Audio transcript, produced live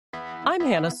I'm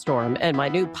Hannah Storm, and my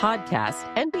new podcast,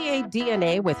 NBA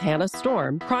DNA with Hannah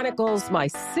Storm, chronicles my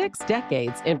 6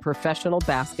 decades in professional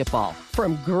basketball.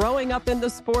 From growing up in the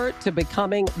sport to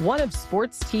becoming one of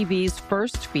sports TV's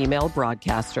first female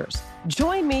broadcasters.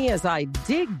 Join me as I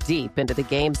dig deep into the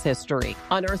game's history,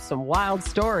 unearth some wild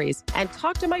stories, and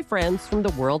talk to my friends from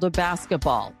the world of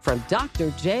basketball, from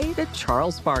Dr. J to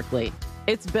Charles Barkley.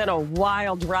 It's been a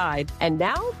wild ride, and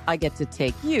now I get to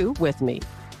take you with me.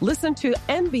 Listen to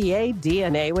NBA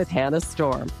DNA with Hannah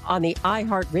Storm on the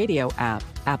iHeartRadio app,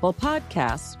 Apple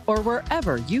Podcasts, or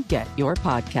wherever you get your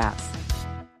podcasts.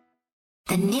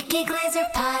 The Nikki Glaser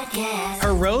Podcast.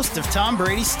 Her roast of Tom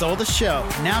Brady stole the show.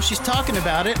 Now she's talking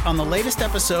about it on the latest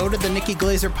episode of the Nikki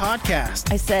Glaser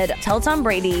Podcast. I said, tell Tom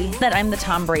Brady that I'm the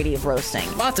Tom Brady of roasting.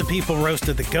 Lots of people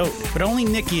roasted the GOAT, but only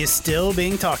Nikki is still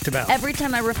being talked about. Every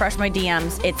time I refresh my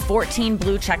DMs, it's 14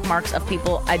 blue check marks of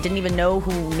people I didn't even know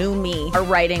who knew me are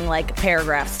writing like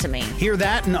paragraphs to me. Hear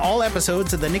that in all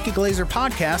episodes of the Nikki Glaser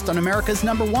Podcast on America's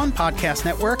 #1 podcast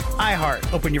network,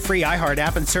 iHeart. Open your free iHeart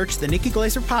app and search the Nikki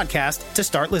Glaser Podcast to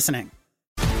start listening.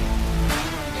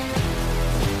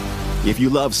 If you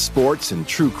love sports and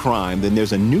true crime, then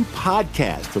there's a new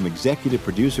podcast from executive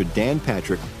producer Dan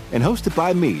Patrick and hosted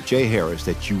by me, Jay Harris,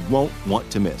 that you won't want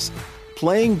to miss.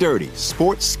 Playing Dirty: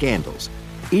 Sports Scandals.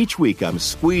 Each week, I'm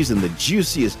squeezing the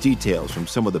juiciest details from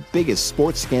some of the biggest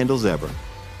sports scandals ever.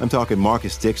 I'm talking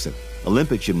Marcus Dixon,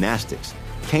 Olympic gymnastics,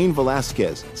 Cain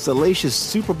Velasquez, salacious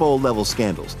Super Bowl-level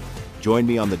scandals. Join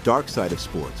me on the dark side of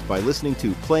sports by listening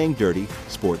to Playing Dirty: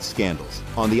 Sports Scandals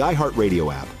on the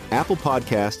iHeartRadio app, Apple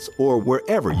Podcasts, or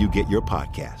wherever you get your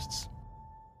podcasts.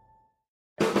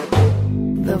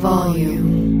 The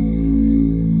Volume.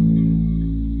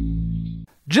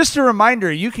 Just a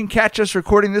reminder, you can catch us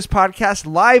recording this podcast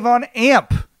live on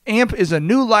AMP. AMP is a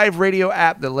new live radio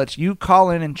app that lets you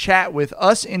call in and chat with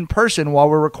us in person while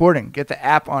we're recording. Get the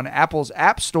app on Apple's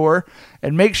App Store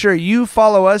and make sure you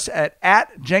follow us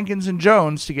at Jenkins and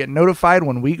Jonez to get notified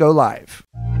when we go live.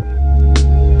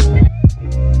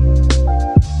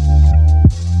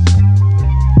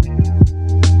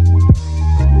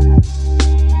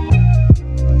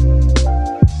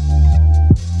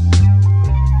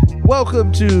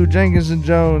 Welcome to Jenkins and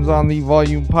Jonez on the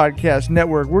Volume Podcast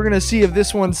Network. We're going to see if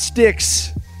this one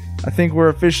sticks. I think we're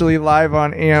officially live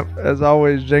on AMP. As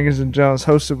always, Jenkins and Jonez,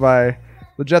 hosted by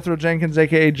LeJethro Jenkins,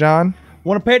 a.k.a. John.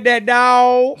 Want to pet that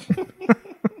dog?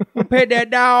 Want to pet that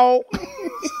dog?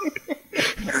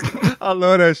 I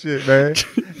love that shit, man.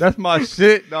 That's my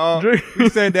shit, dog. We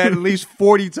said that at least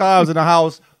 40 times in the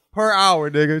house per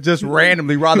hour, nigga. Just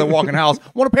randomly rather than walking the house.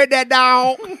 Want to pet that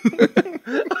dog?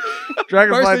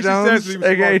 Dragonfly Jones,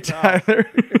 a.k.a. Tyler.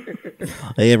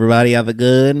 Hey, everybody, have a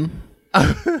good.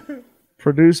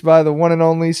 Produced by the one and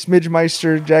only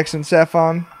Smidgemeister Jackson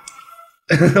Saffon.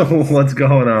 What's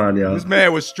going on, yo? This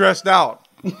man was stressed out.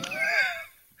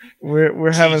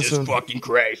 We're having Jesus some fucking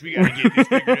Christ. We gotta get this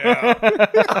figured out.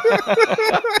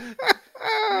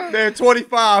 Man,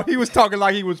 25. He was talking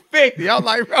like he was 50. I was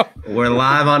like, bro. We're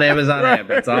live on Amazon app.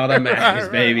 That's all that matters,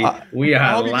 baby. We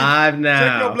are live now.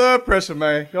 Check your blood pressure,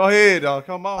 man. Go ahead, dog.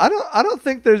 Come on. I don't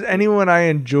think there's anyone I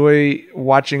enjoy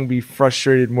watching be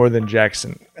frustrated more than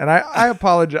Jackson. And I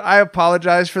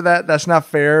apologize for that. That's not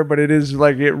fair, but it is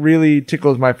like it really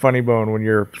tickles my funny bone when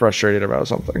you're frustrated about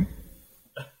something.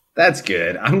 That's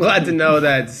good. I'm glad to know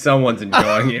that someone's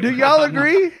enjoying it. Do y'all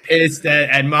agree? Pissed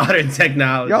at modern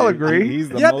technology. Y'all agree? He's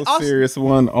the most serious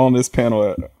one on this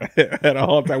panel at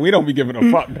all time. We don't be giving a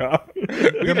fuck, dog.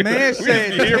 The man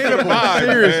said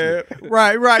serious.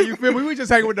 Right. You feel me? We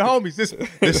just hanging with the homies.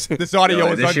 This audio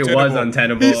is this untenable. shit was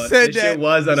untenable. He said this shit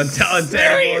was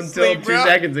untenable until 2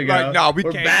 seconds ago. Like, no, we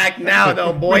We're can't. back now,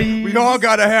 though, boy. We all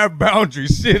gotta have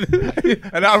boundaries, shit.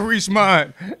 And I'll reach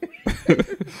mine.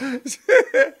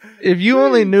 If you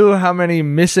only knew how many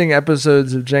missing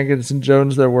episodes of Jenkins and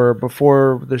Jonez there were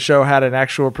before the show had an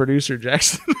actual producer,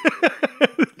 Jackson.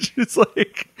 It's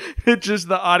like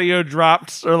the audio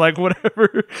dropped or like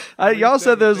whatever. Y'all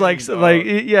said there's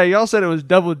y'all said it was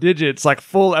double digits, like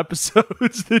full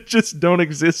episodes that just don't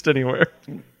exist anywhere.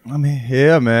 I mean,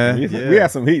 yeah, man. We had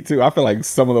some heat too. I feel like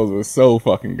some of those were so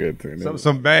fucking good too.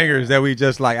 Some bangers that we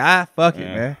just like, fuck it,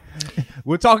 man.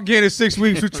 We'll talk again in 6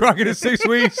 weeks. We're talking in 6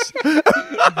 weeks.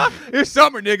 It's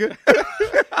summer, nigga.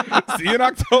 See you in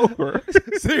October.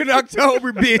 See you in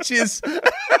October, bitches.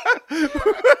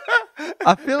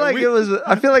 I feel like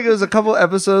it was a couple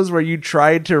episodes where you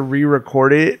tried to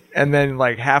re-record it, and then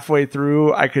like halfway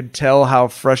through, I could tell how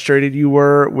frustrated you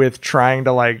were with trying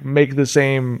to like make the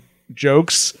same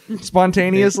jokes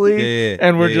spontaneously,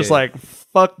 and we're just like,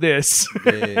 fuck this.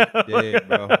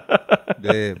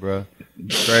 Dead, bro.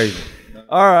 It's crazy.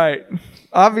 All right.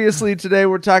 Obviously, today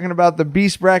we're talking about the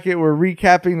Beast Bracket. We're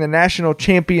recapping the national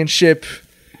championship.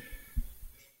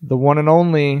 The one and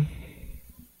only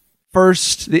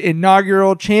the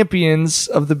inaugural champions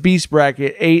of the Beast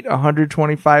Bracket,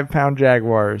 125-pound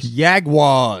Jaguars.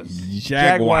 Jaguars.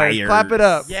 Clap it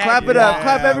up. Clap it up.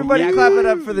 Clap everybody. Clap it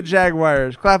up for the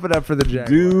Jaguars. Clap it up for the Jaguars.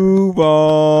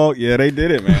 Duval. Yeah, they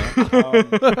did it, man.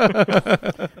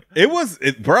 It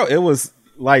was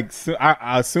like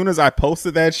as soon as I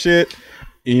posted that shit,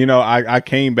 I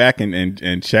came back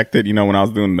and checked it, when I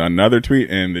was doing another tweet,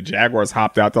 and the Jaguars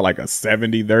hopped out to like a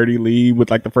 70-30 lead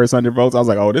with like the first 100 votes. I was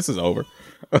like, oh, this is over.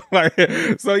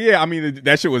 So yeah, I mean,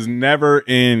 that shit was never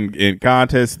in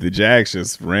contest. The Jags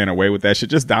just ran away with that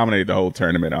shit, just dominated the whole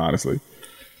tournament, honestly.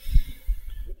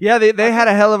 Yeah, they had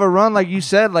a hell of a run, like you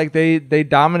said. Like they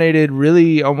dominated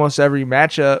really almost every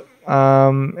matchup.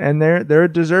 And they're a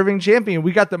deserving champion.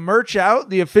 We got the merch out,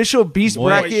 the official Beast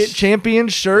Bracket champion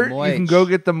shirt. You can go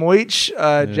get the moich.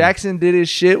 Jackson did his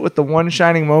shit with the One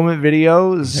Shining Moment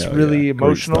video. It's really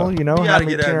emotional, You gotta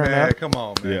get that, man. Come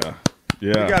on, man.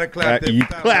 Yeah. You gotta clap You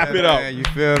clap it up. Man, you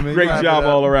feel me? Great job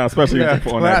all around, especially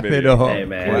on that video. Hey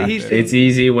man, it's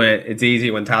easy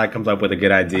when Tyler comes up with a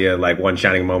good idea, like One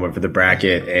Shining Moment for the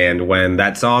bracket, and when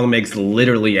that song makes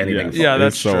literally anything. Yeah,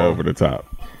 that's so over the top.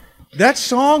 That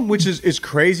song, which is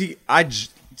crazy.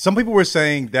 Some people were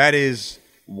saying that is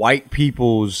white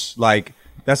people's, like,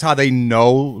 that's how they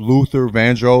know Luther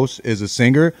Vandross is a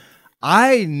singer.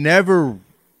 I never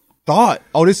thought,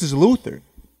 oh, this is Luther.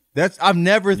 I've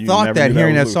never thought that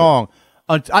hearing that song.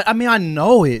 I mean, I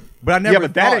know it, but I never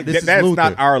thought this is Luther.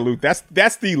 That's not our Luther.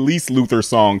 That's the least Luther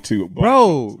song too,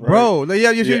 bro.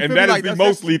 Yeah, and that is the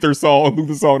most Luther song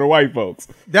to white folks.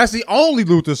 That's the only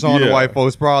Luther song to white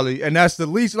folks, probably, and that's the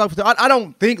least. I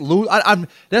don't think Luther.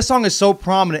 That song is so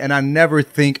prominent, and I never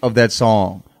think of that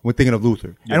song when thinking of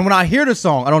Luther. Yeah. And when I hear the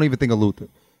song, I don't even think of Luther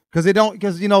because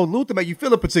Luther make you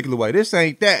feel a particular way. This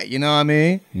ain't that, you know what I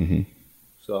mean? Mm-hmm.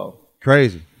 So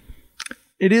crazy.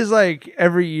 It is like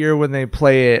every year when they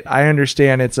play it, I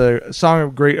understand it's a song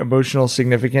of great emotional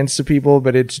significance to people,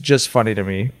 but it's just funny to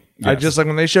me. Yes. I just like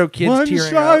when they show kids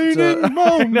tearing up. One shining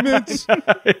moment.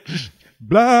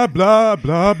 Blah, blah,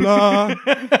 blah, blah.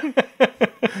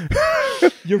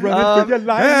 You're running for your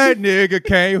life. That nigga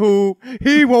can't hoop.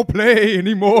 He won't play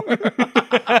anymore.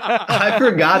 I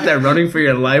forgot that Running for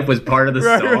Your Life was part of the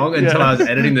song until I was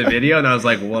editing the video, and I was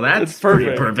like, well, that's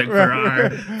perfect for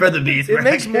the Beast Bracket. It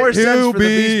makes more sense for the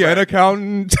Beast Bracket. An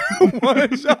accountant.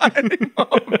 One shining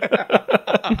moment.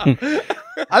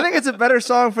 I think it's a better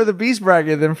song for the Beast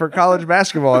Bracket than for college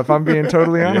basketball, if I'm being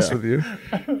totally honest with you.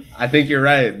 I think you're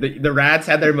right. The Rats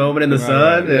had their moment in the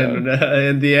sun, and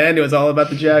in the end, it was all about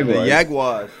the Jaguars. The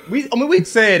Jaguars. We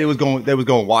said they was going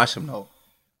to wash them, though.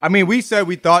 I mean, we said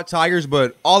we thought Tigers,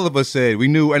 but all of us said we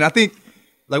knew. And I think,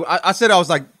 like I said, I was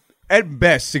like, at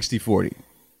best, 60-40.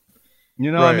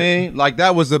 You know what I mean? Like,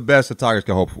 that was the best the Tigers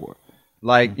could hope for.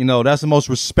 Like, that's the most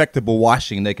respectable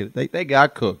washing they could. They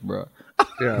got cooked, bro.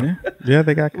 Yeah,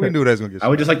 they got. We knew that was gonna get. I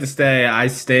would just like to say I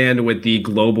stand with the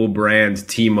global brand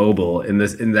T-Mobile in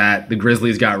that the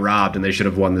Grizzlies got robbed and they should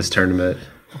have won this tournament.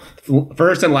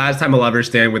 First and last time I'll ever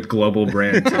stand with global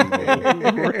brand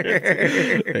T-Mobile.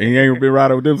 He ain't been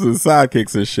right with them since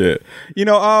sidekicks and shit.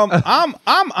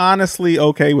 I'm honestly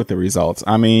okay with the results.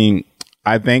 I mean,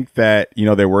 I think that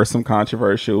there were some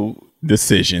controversial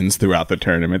decisions throughout the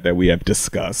tournament that we have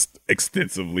discussed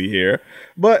extensively here.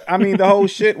 But I mean, the whole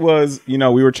shit was, we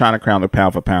were trying to crown the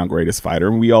pound for pound greatest fighter.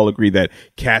 And we all agree that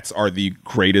cats are the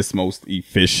greatest, most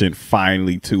efficient,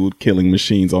 finely tooled killing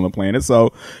machines on the planet.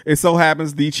 So it so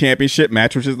happens the championship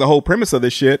match, which is the whole premise of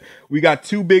this shit. We got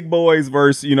two big boys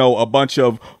versus, a bunch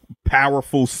of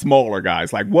powerful, smaller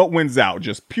guys. Like, what wins out?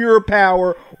 Just pure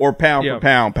power or pound for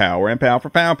pound power? And pound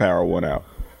for pound power won out.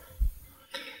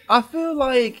 I feel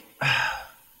like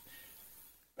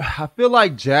I feel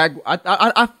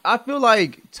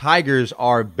like Tigers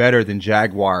are better than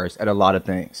Jaguars at a lot of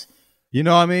things. You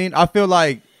know what I mean? I feel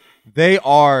like they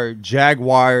are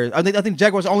Jaguars. I think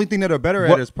Jaguars. The only thing that are better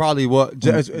at is probably what.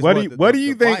 What do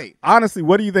you think? Fight. Honestly,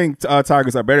 what do you think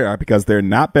Tigers are better at? Because they're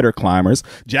not better climbers.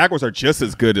 Jaguars are just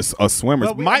as good as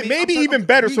swimmers. Maybe even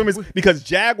better swimmers because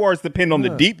Jaguars depend on the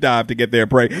deep dive to get their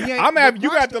prey. You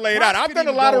got to lay it out. I've done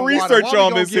a lot of research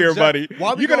on this here, buddy.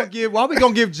 Why we gonna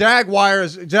give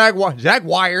Jaguars?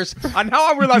 I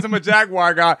now I realize I'm a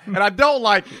Jaguar guy and I don't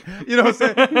like it. You know what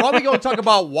I'm saying? Why we gonna talk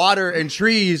about water and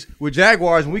trees with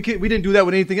Jaguars when we didn't do that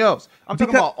with anything else? I'm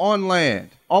talking about on land.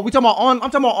 I'm talking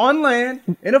about on land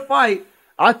in a fight.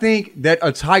 I think that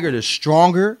a tiger is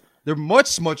stronger. They're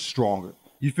much, much stronger.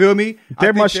 You feel me?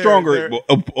 They're much stronger,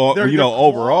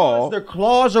 overall. Their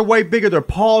claws are way bigger. Their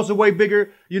paws are way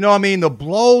bigger. You know what I mean? The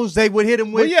blows they would hit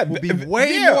him with would be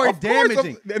way more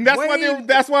damaging. And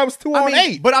that's why it was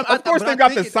 2-on-8. But of course, they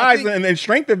got the size and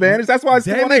strength advantage. That's why it's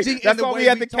 2-on-8. That's why we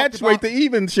had the catch weight to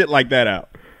even shit like that out.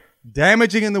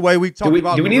 Damaging in the way we talk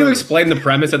about. Do we need to explain the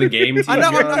premise of the game?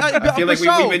 I feel like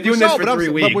we've been doing this for 3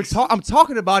 weeks. I'm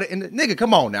talking about it in the nigga.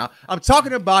 Come on now. I'm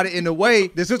talking about it in the way.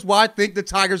 This is why I think the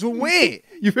Tigers will win.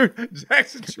 You feel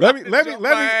Jackson? Let me. You know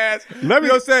what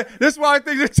I'm saying? This is why I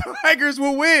think the Tigers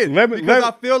will win. Because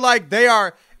I feel like they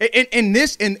are in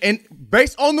this and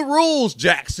based on the rules,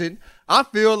 Jackson. I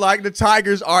feel like the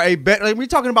Tigers are a better. Like, we're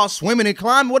talking about swimming and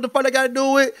climbing. What the fuck they got to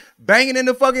do with banging in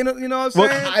the fucking? You know what I'm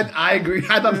saying? I agree.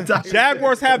 I thought the Tigers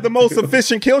Jaguars have the most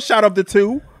efficient kill shot of the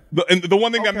two. The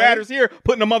one thing that matters here,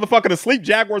 putting a motherfucker to sleep.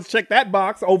 Jaguars check that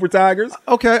box over Tigers.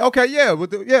 Okay, yeah,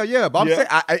 But I'm saying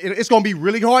it's gonna be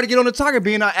really hard to get on the Tiger.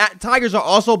 Tigers are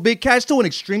also big cats too and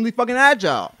extremely fucking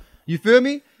agile. You feel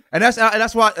me? And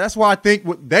that's why I think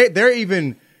they're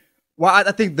even. Well,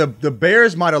 I think the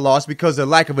Bears might have lost because of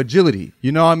lack of agility.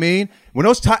 You know what I mean? When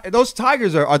those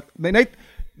Tigers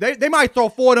they might throw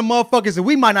 4 of them motherfuckers and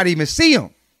we might not even see them.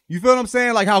 You feel what I'm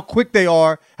saying? Like how quick they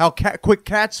are, how quick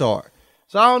cats are.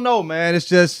 So I don't know, man. It's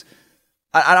just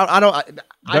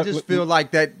I just feel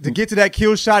like that to get to that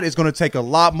kill shot is going to take a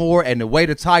lot more. And the way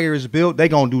the Tiger is built, they're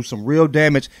going to do some real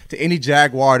damage to any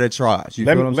Jaguar that tries. You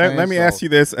feel what I'm saying? Let me ask you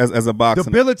this as a boxing.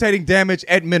 Debilitating damage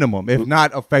at minimum, if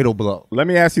not a fatal blow. Let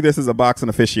me ask you this as a boxing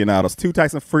aficionados. 2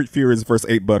 Tyson Furies versus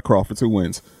 8 Bud Crawfords. Who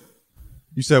wins?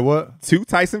 You said what? 2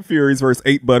 Tyson Furies versus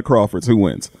 8 Bud Crawfords. Who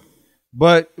wins?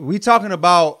 But we talking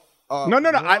about... No,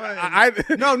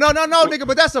 nigga.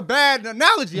 But that's a bad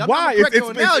analogy. Why?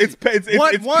 It's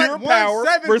pure power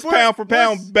versus pound for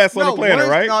pound best on the planet,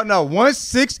 right? No.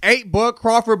 1-6-8 Bud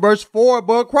Crawford versus 4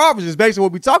 Bud Crawford is basically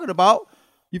what we're talking about.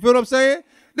 You feel what I'm saying?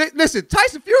 Listen,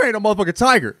 Tyson Fury ain't a motherfucking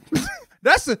tiger.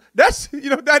 That's what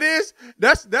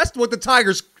the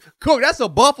Tigers cook. That's a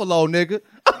buffalo, nigga.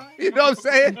 You know what I'm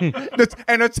saying?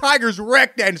 And the Tigers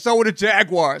wrecked that, and so were the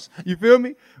Jaguars. You feel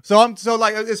me? So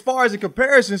like as far as the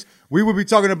comparisons, we would be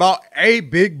talking about a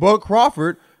big Bud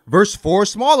Crawford versus 4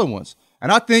 smaller ones.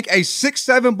 And I think a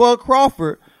 6'7" Bud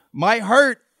Crawford might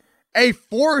hurt a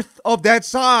 4th of that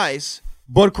size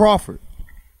Bud Crawford.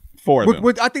 4 of them.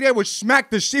 I think that would smack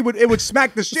the shit. It would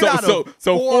smack the shit out of.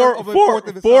 So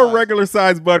four regular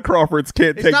sized Bud Crawfords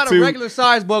can't take 2. It's not a regular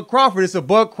sized Bud Crawford. It's a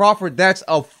Bud Crawford that's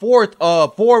a 4th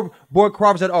of 4 Bud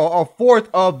Crawfords that are a 4th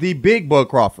of the big Bud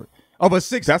Crawford of a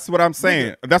 6. That's what I'm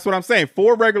saying. That's what I'm saying.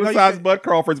 4 regular sized Bud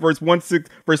Crawfords versus 2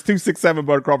 6'7"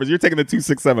 Bud Crawfords. You're taking the 2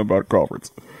 6'7" Bud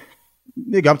Crawfords.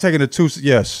 Nigga, I'm taking the 2.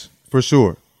 Yes, for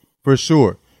sure. 2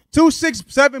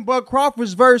 6'7" Bud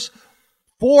Crawfords versus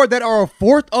 4 that are a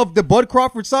 4th of the Bud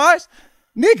Crawford size,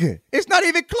 nigga, it's not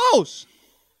even close.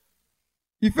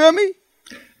 You feel me?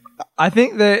 I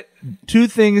think that 2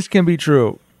 things can be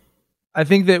true. I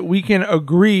think that we can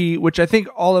agree, which I think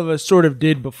all of us sort of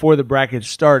did before the bracket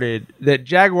started, that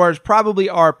Jaguars probably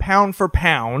are pound for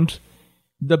pound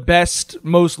the best,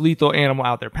 most lethal animal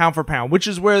out there, pound for pound, which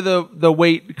is where the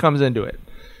weight comes into it.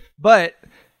 But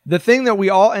the thing that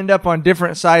we all end up on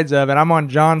different sides of, and I'm on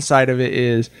John's side of it,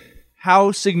 is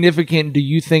how significant do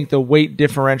you think the weight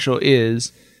differential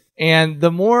is? And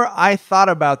the more I thought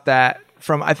about that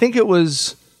from, I think it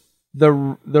was the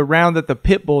round that the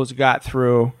Pit Bulls got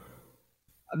through,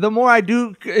 the more I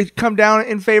do come down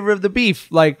in favor of the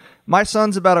beef. Like, my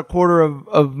son's about a quarter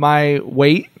of my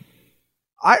weight.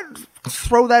 I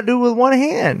throw that dude with one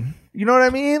hand. You know what I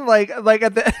mean? Like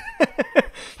at the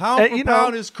pound for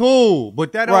pound is cool,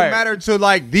 but that don't matter to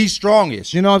like the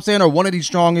strongest. You know what I'm saying? Or one of the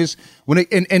strongest when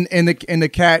it, in the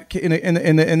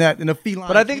feline.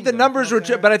 But I think the numbers were.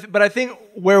 But I think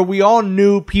where we all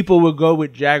knew people would go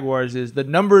with Jaguars is the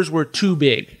numbers were too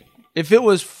big. If it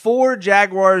was 4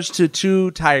 Jaguars to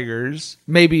 2 Tigers,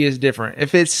 maybe it's different.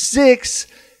 If it's 6.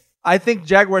 I think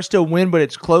Jaguars still win, but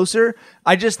it's closer.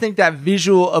 I just think that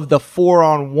visual of the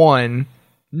 4-on-1,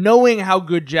 knowing how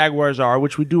good Jaguars are,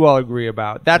 which we do all agree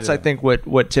about, that's I think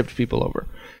what tipped people over.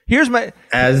 Here's my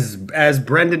as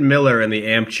Brendan Miller in the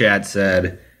AMP chat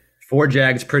said, 4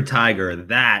 Jags per Tiger.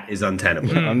 That is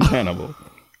untenable. Untenable.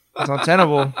 It's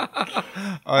untenable.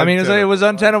 I mean, it was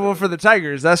untenable for the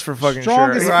Tigers. That's for fucking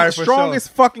sure.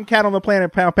 Strongest fucking cat on the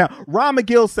planet, pound pound. Ron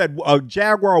McGill said a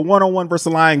Jaguar 1-on-1 versus a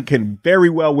Lion can very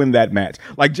well win that match.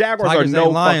 Like, Jaguars Tigers are no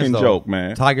lions, fucking though. joke,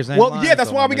 man. Tigers ain't well, lions, yeah, that's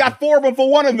why we got 4 of them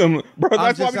for one of them, bro.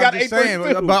 That's why we got 8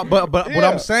 saying, but what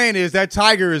I'm saying is that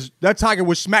Tiger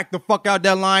would smack the fuck out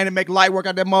that lion and make light work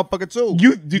out that motherfucker too.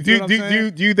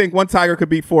 Do you think one Tiger could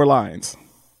beat 4 lions?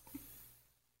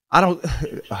 I don't.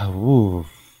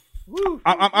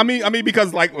 I mean,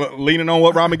 because like leaning on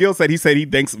what Ron McGill said, he said he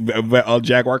thinks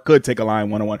Jaguar could take a Lion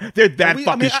 1-on-1. They're that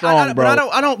fucking strong, bro. But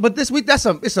I don't. But this week, that's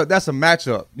a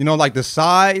matchup. You know, like the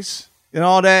size and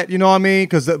all that. You know what I mean?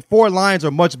 Because the 4 Lions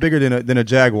are much bigger than a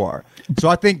Jaguar. So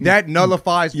I think that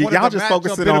nullifies. Y'all just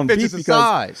focusing on beef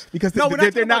because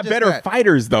they're not better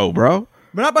fighters, though, bro.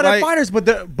 But not better fighters, but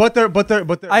they're.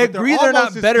 I agree they're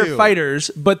not better fighters,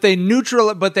 but they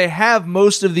have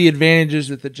most of the advantages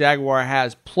that the Jaguar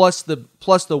has, plus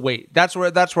the weight. That's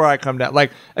where I come down.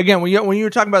 Like again, when you were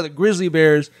talking about the grizzly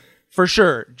bears, for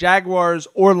sure, Jaguars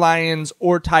or lions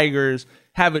or tigers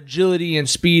have agility and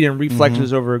speed and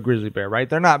reflexes over a grizzly bear, right?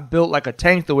 They're not built like a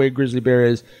tank the way a grizzly bear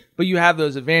is, but you have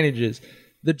those advantages.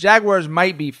 The Jaguars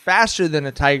might be faster than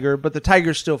a tiger, but the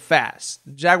tiger's still fast.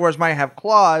 The Jaguars might have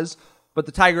claws, but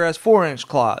the tiger has 4-inch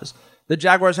claws. The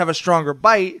Jaguars have a stronger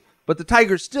bite, but the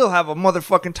tigers still have a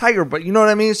motherfucking tiger bite. You know what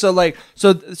I mean? So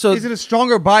is it a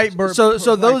stronger bite? Those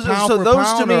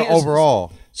to me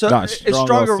overall. It's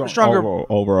stronger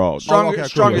overall.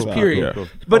 Strongest cool. period. Cool.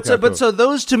 But so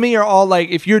those to me are all like,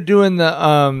 if you're doing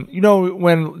the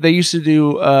when they used to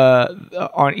do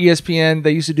on ESPN,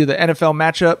 they used to do the NFL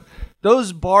matchup.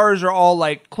 Those bars are all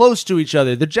like close to each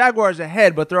other. The Jaguars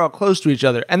ahead, but they're all close to each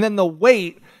other. And then the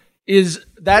weight is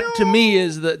that to me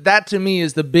is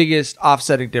the biggest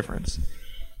offsetting difference.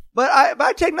 But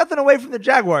I take nothing away from the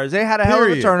Jaguars. They had a hell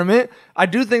of a tournament. I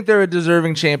do think they're a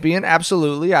deserving champion.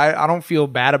 Absolutely. I don't feel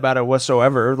bad about it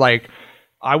whatsoever. Like,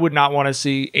 I would not want to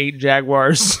see 8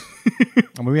 Jaguars.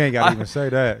 I mean, we ain't got to even say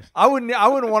that. I wouldn't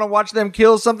want to watch them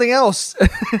kill something else.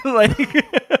 Like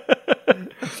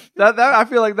that I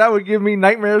feel like that would give me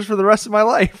nightmares for the rest of my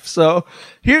life. So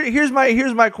here's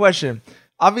my question.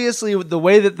 Obviously, the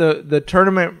way that the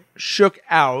tournament shook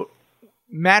out,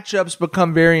 matchups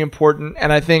become very important,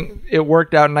 and I think it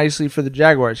worked out nicely for the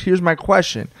Jaguars. Here's my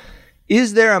question.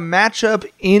 Is there a matchup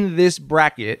in this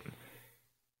bracket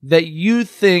that you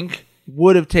think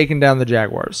would have taken down the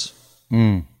Jaguars?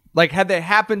 Like, had they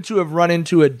happened to have run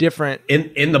into a different...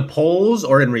 In the polls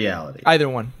or in reality? Either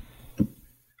one.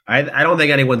 I don't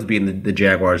think anyone's beating the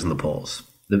Jaguars in the polls.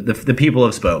 The people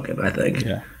have spoken, I think.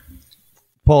 Yeah.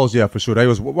 Polls, yeah, for sure.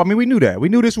 We knew that. We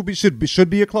knew this should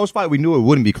be a close fight. We knew it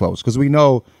wouldn't be close because we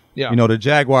know, the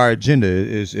Jaguar agenda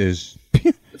is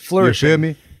flourishing. You feel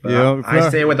me? Yeah, I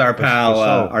stay with our pal,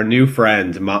 our new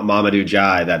friend Mamadou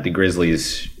Jai, that the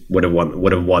Grizzlies would have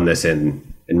won this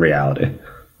in reality.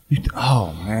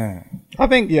 Oh man, I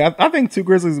think 2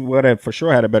 Grizzlies would have for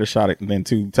sure had a better shot than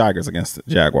 2 Tigers against the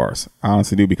Jaguars. I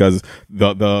honestly do, because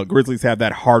the Grizzlies have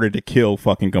that harder to kill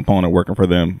fucking component working for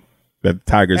them that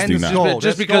Tigers do not.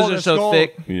 Just because they're so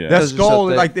thick. Yeah. That skull,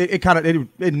 like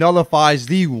it nullifies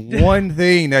the one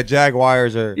thing that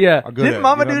Jaguars are. Yeah. Are good Didn't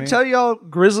at, Mamadou tell y'all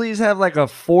Grizzlies have like a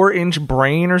 4-inch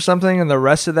brain or something, and the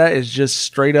rest of that is just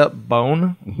straight up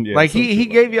bone? Yeah, like he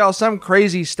gave y'all some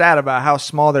crazy stat about how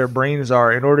small their brains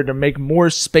are in order to make more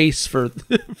space for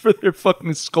their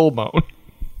fucking skull bone.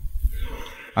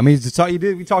 I mean,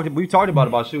 we talked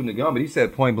about shooting the gun, but he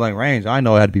said point blank range. I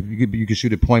know it had to be you could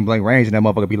shoot at point blank range, and that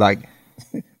motherfucker be like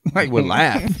would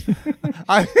laugh.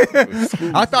 I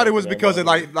thought it was because it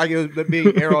like it was being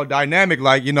aerodynamic,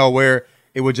 like where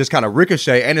it would just kind of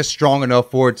ricochet, and it's strong enough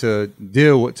for it to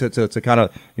deal with to kind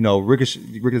of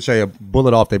ricochet a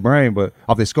bullet off their brain, but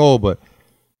off their skull. But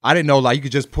I didn't know like you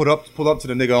could just pull up to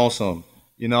the nigga on some.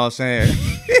 You know what I'm saying?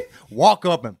 Walk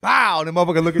up and bow, and the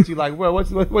motherfucker look at you like, well,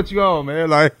 what you on, man?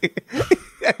 Like,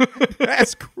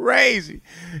 that's crazy.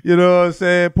 You know what I'm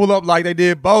saying? Pull up like they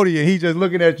did Bodie, and he just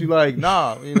looking at you like,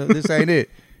 nah, this ain't it.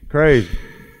 Crazy.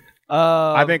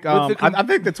 I think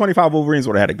the 25 Wolverines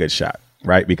would have had a good shot,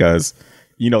 right? Because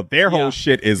their whole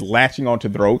shit is latching onto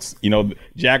throats.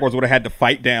 Jaguars would have had to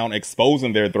fight down,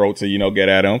 exposing their throats to get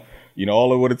at them.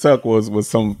 All it would have took was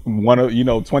some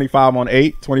 25 on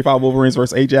 8, 25 Wolverines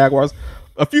versus 8 Jaguars.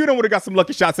 A few of them would have got some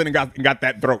lucky shots in and got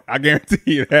that throat. I guarantee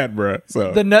you that, bro.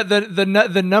 So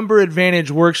the number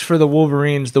advantage works for the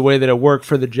Wolverines the way that it worked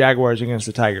for the Jaguars against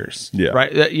the Tigers. Yeah.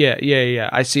 Right. Yeah.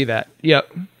 I see that.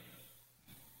 Yep.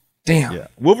 Damn. Yeah.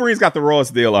 Wolverines got the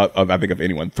rawest deal of I think of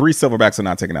anyone. 3 Silverbacks are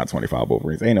not taking out 25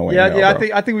 Wolverines. Ain't no way. Yeah.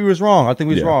 I think we was wrong. I think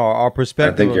we was wrong. Our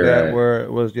perspective of that right. where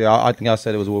it was. Yeah. I think I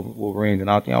said it was Wolverines,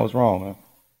 and I think I was wrong, man.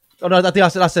 Oh no, I think I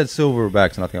said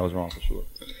Silverbacks, and I think I was wrong for sure.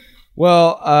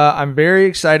 Well, I'm very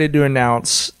excited to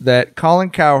announce that Colin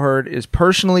Cowherd is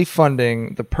personally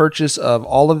funding the purchase of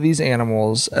all of these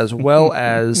animals, as well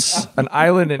as an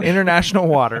island in international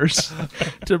waters,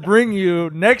 to bring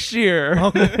you next year.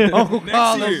 Uncle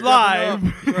Colin's live.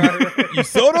 You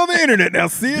saw it on the internet. Now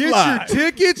see it Get live.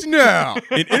 your tickets now.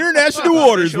 In international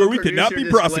waters where we cannot be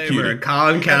prosecuted.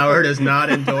 Colin Cowherd has not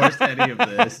endorsed any of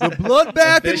this. The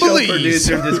bloodbath in Official Belize.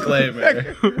 producer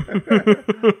disclaimer.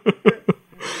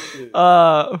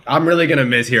 I'm really gonna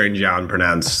miss hearing John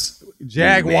pronounce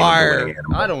Jaguar.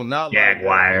 I don't know.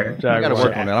 Jaguar. I gotta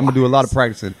work on that. I'm gonna do a lot of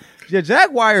practicing. Yeah,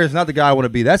 Jaguar is not the guy I want to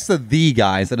be. That's the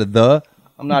guy instead of the.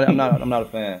 I'm not a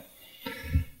fan.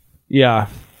 Yeah.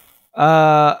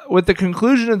 With the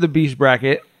conclusion of the Beast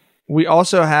Bracket, we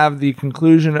also have the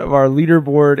conclusion of our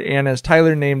leaderboard, and as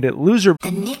Tyler named it, Loser.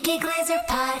 The Nikki Glazer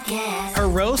Podcast. Her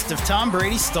roast of Tom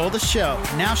Brady stole the show.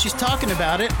 Now she's talking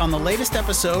about it on the latest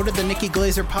episode of the Nikki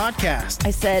Glazer Podcast.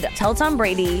 I said, tell Tom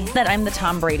Brady that I'm the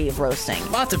Tom Brady of roasting.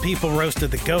 Lots of people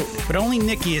roasted the GOAT, but only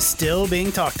Nikki is still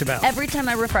being talked about. Every time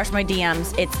I refresh my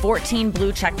DMs, it's 14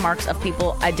 blue check marks of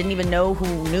people I didn't even know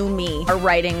who knew me are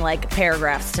writing like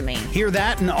paragraphs to me. Hear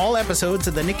that in all episodes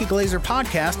of the Nikki Glazer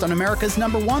Podcast on America's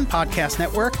 #1 podcast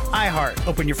network, iHeart.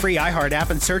 Open your free iHeart app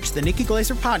and search the Nikki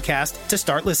Glazer Podcast to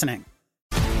start listening.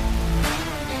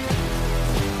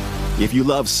 If you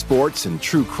love sports and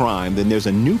true crime, then there's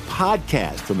a new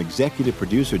podcast from executive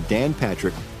producer Dan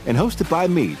Patrick and hosted by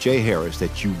me, Jay Harris,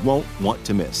 that you won't want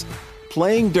to miss.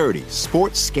 Playing Dirty: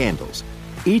 Sports Scandals.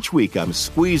 Each week, I'm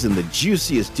squeezing the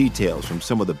juiciest details from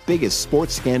some of the biggest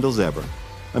sports scandals ever.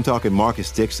 I'm talking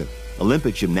Marcus Dixon,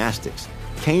 Olympic gymnastics,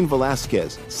 Cain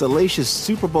Velasquez, salacious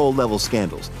Super Bowl-level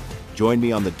scandals. Join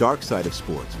me on the dark side of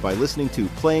sports by listening to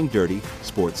Playing Dirty: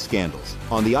 Sports Scandals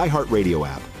on the iHeartRadio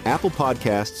app, Apple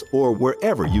Podcasts, or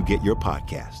wherever you get your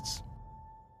podcasts.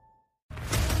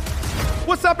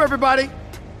 What's up, everybody?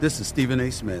 This is Stephen A.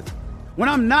 Smith. When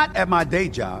I'm not at my day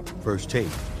job, First Take,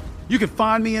 you can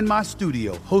find me in my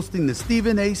studio hosting the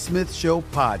Stephen A. Smith Show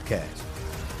podcast.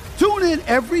 Tune in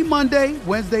every Monday,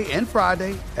 Wednesday, and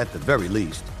Friday, at the very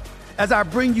least, as I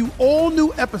bring you all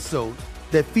new episodes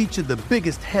that feature the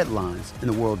biggest headlines in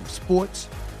the world of sports,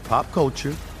 pop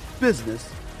culture, business,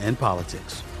 and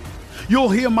politics. You'll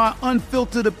hear my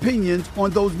unfiltered opinions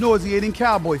on those nauseating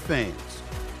Cowboy fans,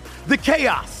 the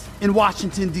chaos in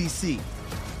Washington, D.C.,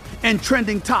 and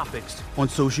trending topics on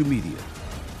social media,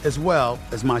 as well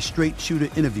as my straight shooter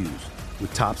interviews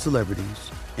with top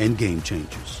celebrities and game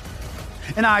changers.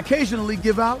 And I occasionally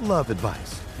give out love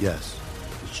advice. Yes,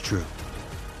 it's true.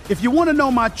 If you want to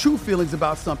know my true feelings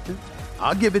about something,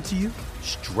 I'll give it to you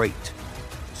straight.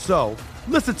 So,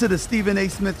 listen to the Stephen A.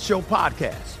 Smith Show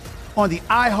podcast on the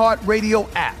iHeartRadio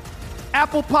app,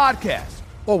 Apple Podcasts,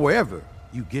 or wherever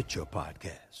you get your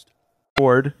podcast.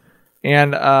 Board.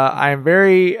 And I'm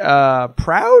very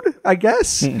proud, I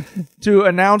guess, to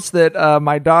announce that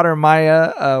my daughter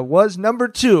Maya was number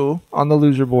 2 on the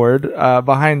loser board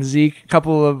behind Zeke.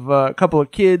 Couple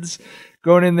of kids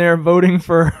going in there voting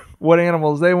for what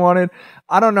animals they wanted.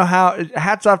 I don't know how.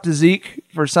 Hats off to Zeke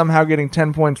for somehow getting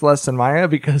 10 points less than Maya,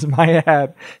 because Maya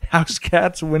had house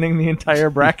cats winning the entire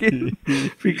bracket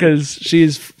because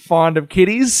she's fond of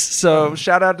kitties. So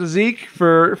shout out to Zeke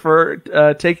for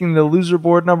taking the loser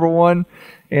board number 1,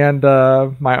 and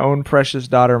my own precious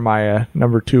daughter Maya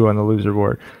number 2 on the loser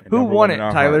board. Who won it,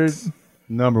 Tyler? Hearts.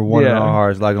 Number 1 in our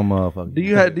hearts, like a motherfucker. Do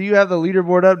you have the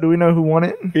leaderboard up? Do we know who won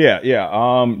it? Yeah.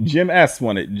 Jim S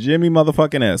won it. Jimmy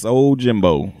motherfucking S. Old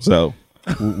Jimbo. So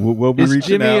we'll be Is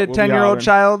reaching Jimmy out. a 10-year-old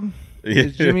child?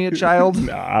 Is Jimmy a child?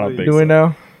 No, I don't think Do so. we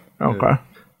know? Okay.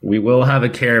 We will have a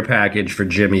care package for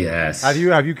Jimmy S. Have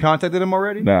you contacted him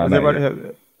already? No, Has not everybody yet.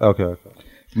 have- Okay.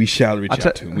 We shall reach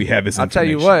out to him. We have his I'll tell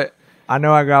you information. what. I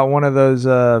know I got one of those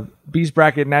Beast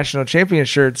Bracket National Champion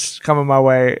shirts coming my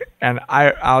way, and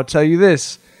I'll tell you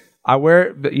this. I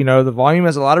wear, the Volume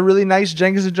has a lot of really nice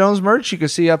Jenkins and Jonez merch you can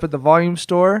see up at the Volume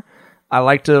store. I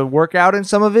like to work out in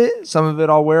some of it. Some of it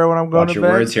I'll wear when I'm going Watch to your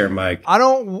bed. words here, Mike. I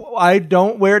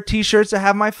don't wear t-shirts that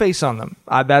have my face on them.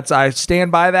 I stand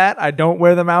by that. I don't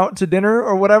wear them out to dinner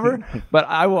or whatever. But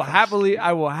I will happily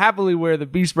wear the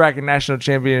Beast Bracket National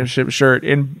Championship shirt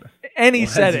in any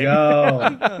setting.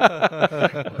 Let's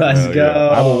go.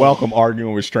 I will welcome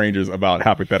arguing with strangers about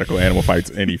hypothetical animal fights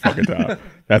any fucking time.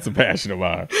 That's a passion of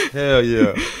mine. Hell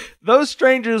yeah. Those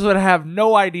strangers would have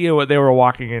no idea what they were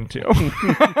walking into.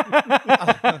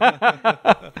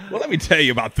 Well, let me tell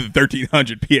you about the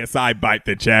 1,300 PSI bite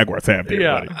that Jaguars have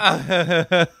there,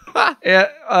 buddy.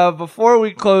 Yeah, before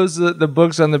we close the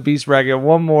books on the Beast Bracket,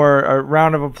 one more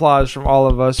round of applause from all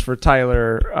of us for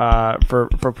Tyler for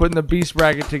putting the Beast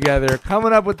Bracket together,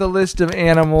 coming up with the list of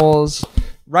animals,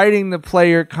 writing the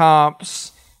player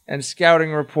comps and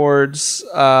scouting reports,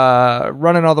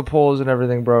 running all the polls and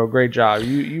everything, bro. Great job.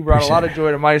 You brought a lot of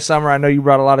joy to my summer. I know you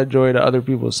brought a lot of joy to other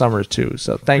people's summers too.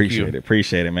 So thank you.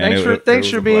 Appreciate it, man. Thanks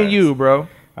for being you, bro.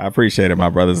 I appreciate it, my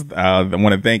brothers. I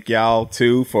want to thank y'all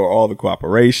too for all the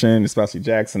cooperation, especially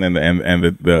Jackson and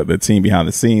the team behind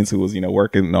the scenes who was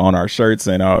working on our shirts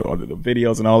and the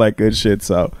videos and all that good shit.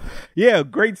 So yeah,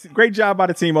 great job by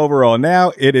the team overall.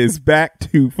 Now it is back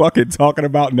to fucking talking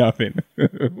about nothing.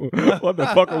 What the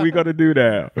fuck are we gonna do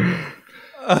now?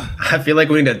 I feel like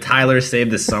we need a Tyler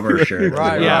Save the Summer shirt.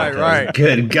 Right.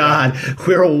 Good God.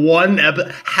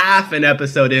 We're half an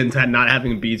episode into not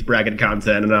having Beats Bracket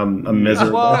content, and I'm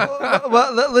miserable.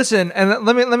 Well, listen, and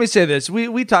let me say this.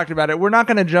 We talked about it. We're not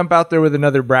going to jump out there with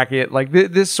another bracket. Like,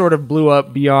 this sort of blew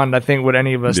up beyond, I think, what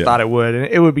any of us thought it would. And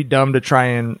it would be dumb to try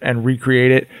and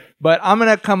recreate it. But I'm going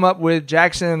to come up with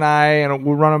Jackson and I, and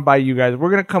we'll run them by you guys.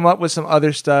 We're going to come up with some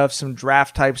other stuff, some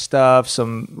draft type stuff,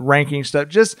 some ranking stuff,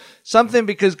 just something,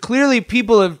 because clearly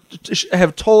people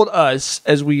have told us,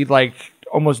 as we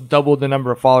almost doubled the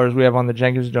number of followers we have on the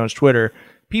Jenkins and Jonez Twitter,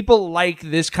 people like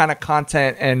this kind of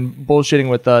content and bullshitting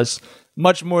with us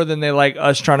much more than they like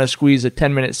us trying to squeeze a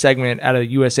 10-minute segment out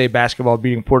of USA basketball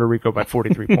beating Puerto Rico by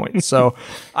 43 points. So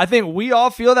I think we all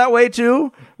feel that way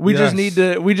too. We just need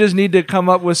to come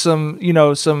up with some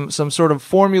sort of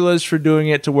formulas for doing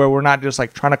it to where we're not just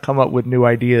trying to come up with new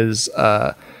ideas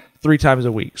 3 times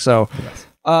a week. So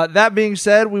that being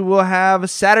said, we will have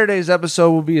Saturday's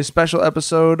episode will be a special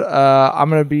episode. I'm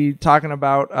going to be talking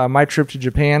about my trip to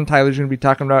Japan. Tyler's going to be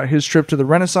talking about his trip to the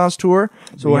Renaissance tour.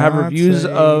 So we'll have reviews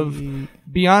of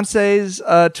Beyonce's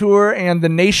tour and the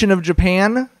nation of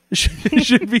Japan.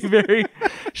 should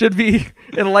be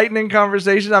enlightening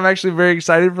conversations. I'm actually very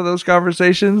excited for those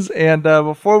conversations. And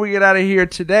before we get out of here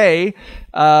today,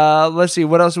 let's see,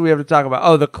 what else do we have to talk about?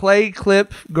 Oh, the Clay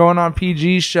clip going on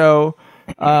PG's show.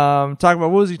 Talking about,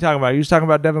 what was he talking about? He was talking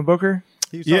about Devin Booker.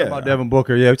 He was talking about Devin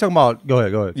Booker. Yeah, we're talking about. Go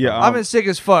ahead. Yeah, I've been sick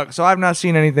as fuck, so I've not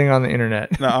seen anything on the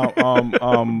internet.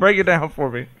 No, break it down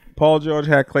for me. Paul George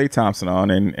had Klay Thompson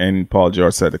on, and Paul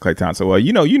George said to Klay Thompson, "Well,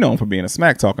 you know him for being a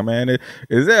smack talker, man.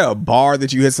 Is there a bar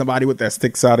that you hit somebody with that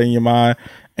sticks out in your mind?"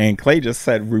 And Klay just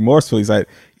said remorsefully, he's like,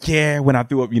 "Yeah, when I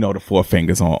threw up, the 4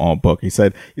 fingers on Booker." He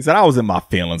said, I was in my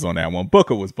feelings on that one.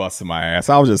 Booker was busting my ass.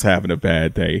 I was just having a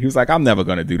bad day. He was like, "I'm never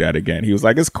going to do that again." He was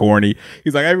like, "It's corny."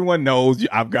 He's like, "Everyone knows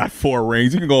I've got 4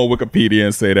 rings. You can go on Wikipedia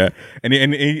and say that." And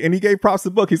he gave props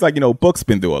to Book. He's like, Book's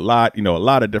been through a lot, a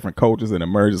lot of different coaches, and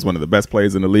emerged as one of the best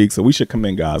players in the league. So we should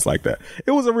commend guys like that.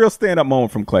 It was a real stand-up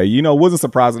moment from Klay. It wasn't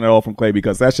surprising at all from Klay,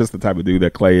 because that's just the type of dude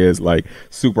that Klay is,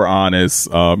 super honest.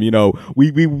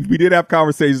 We did have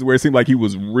conversations where it seemed like he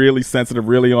was really sensitive,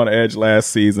 really on edge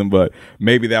last season, but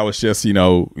maybe that was just,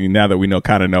 now that we know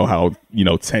how,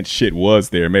 tense shit was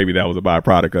there, maybe that was a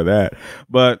byproduct of that.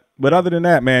 But other than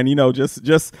that, man, just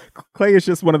Klay is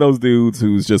just one of those dudes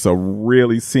who's just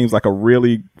seems like a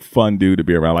really fun dude to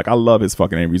be around. I love his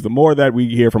fucking interviews. The more that we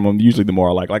hear from him, usually the more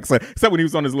I like I said, except when he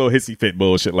was on his little hissy fit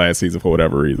bullshit last season for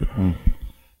whatever reason.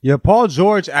 Yeah, Paul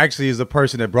George actually is the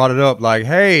person that brought it up.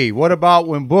 Hey, what about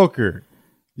when Booker?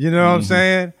 You know what I'm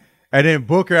saying? And then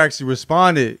Booker actually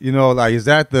responded, is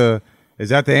that the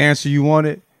answer you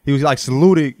wanted? He was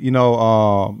saluted,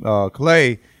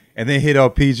 Klay, and then hit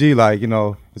up PG, is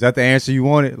that the answer you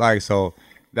wanted? So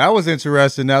that was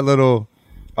interesting, that little,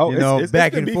 it's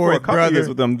back been and forth, brother.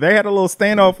 With them. They had a little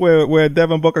standoff where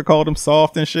Devin Booker called him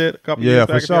soft and shit a couple years back.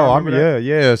 Yeah, for sure.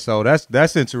 Yeah. So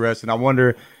that's interesting. I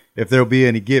wonder if there'll be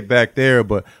any get back there.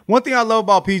 But one thing I love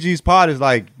about PG's pod is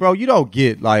bro, you don't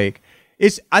get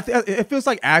it feels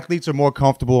like athletes are more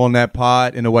comfortable on that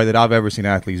pod in a way that I've ever seen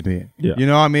athletes be in. Yeah. You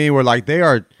know what I mean? Where they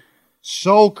are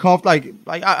so comfortable.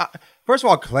 First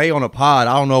of all, Klay on a pod,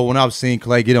 I don't know when I've seen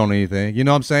Klay get on anything. You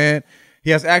know what I'm saying?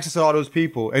 He has access to all those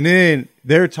people, and then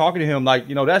they're talking to him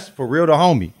that's for real to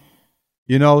homie.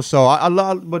 So I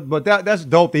love, but that's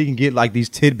dope that he can get these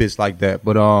tidbits like that.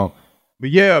 But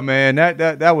yeah, man,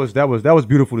 that was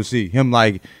beautiful to see him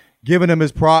giving him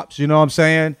his props. You know what I'm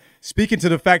saying? Speaking to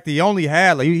the fact that he only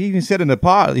had, he even said in the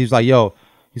pod, he was like,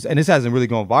 and this hasn't really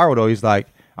gone viral though. He's like,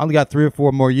 I only got 3 or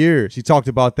 4 more years. He talked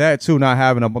about that too, not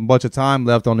having a bunch of time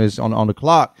left on the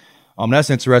clock.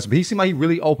 That's interesting. But he seemed like he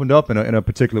really opened up in a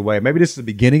particular way. Maybe this is the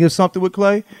beginning of something with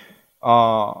Klay.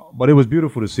 But it was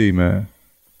beautiful to see, man.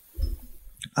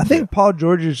 I think Paul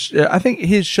George's. I think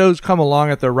his shows come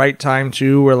along at the right time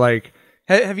too. Where like,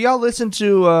 have y'all listened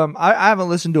to? I haven't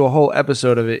listened to a whole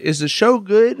episode of it. Is the show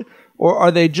good, or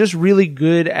are they just really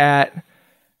good at?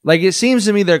 Like, it seems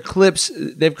to me their clips.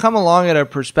 They've come along at a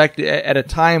perspective at a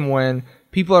time when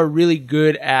people are really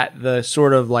good at the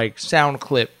sort of like sound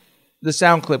clip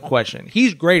question.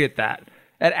 He's great at that,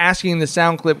 at asking the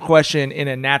sound clip question in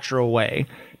a natural way.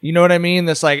 You know what I mean?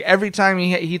 That's like every time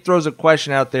he throws a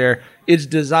question out there, it's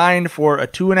designed for a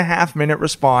 2.5-minute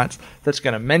response that's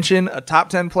going to mention a top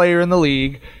 10 player in the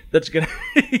league, that's going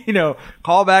to,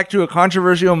 call back to a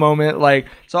controversial moment. Like,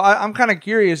 so I'm kind of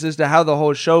curious as to how the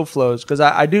whole show flows, because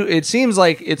I do. It seems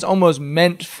like it's almost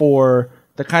meant for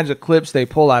the kinds of clips they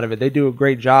pull out of it. They do a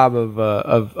great job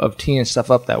of teeing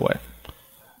stuff up that way.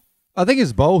 I think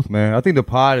it's both, man. I think the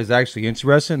pod is actually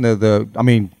interesting. I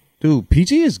mean, dude,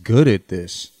 PG is good at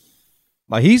this.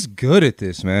 Like, he's good at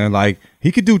this, man. Like,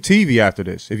 he could do TV after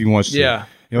this if he wants to. Yeah.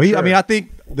 Sure. I mean, I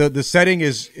think the setting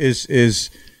is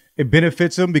it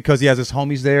benefits him because he has his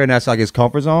homies there and that's like his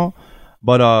comfort zone.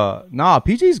 But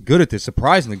PG's good at this,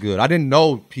 surprisingly good. I didn't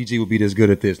know PG would be this good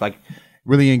at this. Like,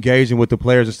 really engaging with the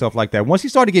players and stuff like that. Once he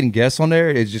started getting guests on there,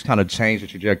 it just kind of changed the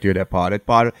trajectory of that pod. That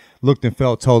pod looked and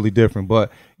felt totally different.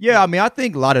 But yeah, I mean, I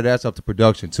think a lot of that's up to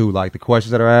production too. Like the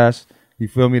questions that are asked. You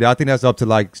feel me? I think that's up to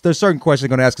like there's certain questions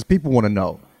they're gonna ask because people want to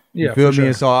know. You feel me? Sure.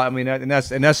 And so I mean, and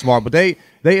that's smart. But they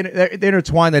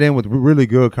intertwine that in with really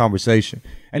good conversation.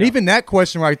 And even that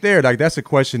question right there, like that's a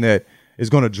question that is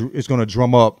gonna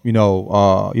drum up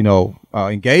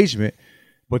engagement.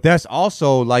 But that's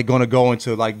also like gonna go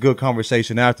into like good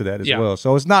conversation after that as well.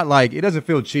 So it's not like it doesn't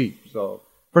feel cheap. So.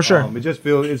 For sure. It just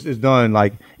feels it's done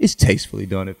like it's tastefully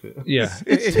done.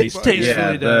 It's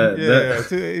tastefully done.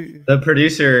 The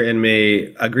producer in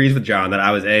me agrees with John that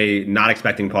I was not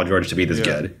expecting Paul George to be this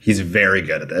good. He's very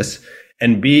good at this.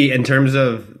 And B, in terms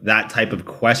of that type of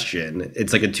question,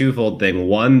 it's like a twofold thing.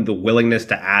 One, the willingness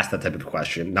to ask that type of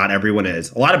question. Not everyone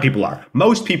is. A lot of people are.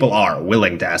 Most people are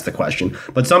willing to ask the question.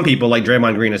 But some people, like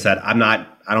Draymond Green has said, I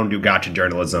don't do gotcha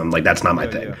journalism. Like, that's not my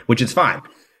thing, which is fine.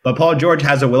 But Paul George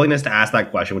has a willingness to ask that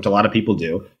question, which a lot of people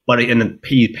do. But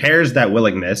he pairs that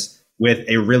willingness with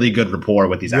a really good rapport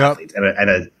with these athletes and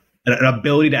an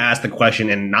ability to ask the question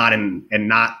and not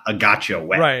a gotcha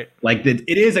way. Right. Like it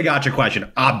is a gotcha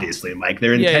question, obviously. Like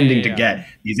they're intending to get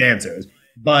these answers.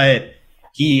 But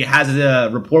he has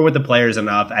a rapport with the players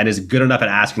enough and is good enough at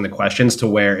asking the questions to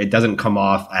where it doesn't come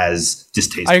off as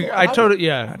distasteful. I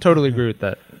totally agree with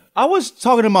that. I was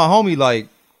talking to my homie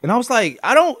and I was like,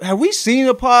 have we seen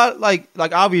a pod like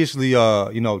obviously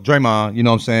Draymond, you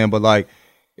know what I'm saying? But like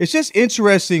it's just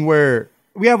interesting where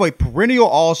we have a perennial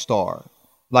all-star,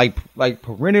 like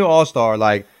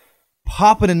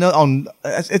popping on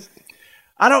it's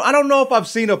I don't know if I've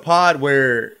seen a pod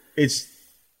where it's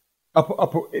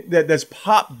that's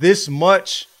popped this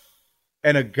much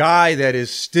and a guy that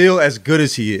is still as good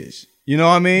as he is. You know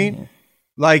what I mean? Mm-hmm.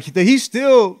 Like he's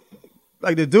still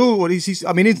like the dude, he's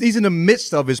in the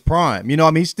midst of his prime. You know what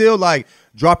I mean? He's still like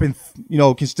dropping,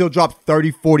 can still drop 30,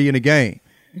 40 in a game.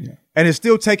 Yeah. And it's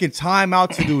still taking time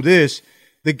out to do this.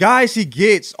 The guys he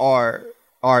gets are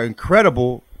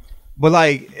incredible, but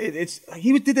like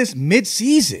he did this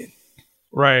mid-season.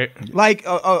 Right. Like,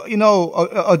 I know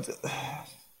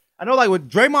like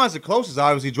with Draymond's the closest,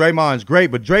 obviously Draymond's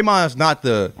great, but Draymond's not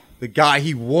the guy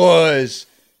he was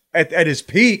at his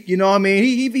peak. You know what I mean?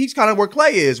 He's kind of where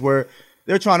Clay is, where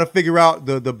they're trying to figure out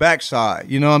the backside.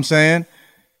 You know what I'm saying?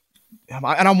 And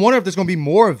I wonder if there's going to be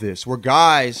more of this, where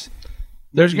guys.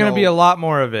 There's going to be a lot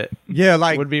more of it. Yeah,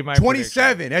 like would be my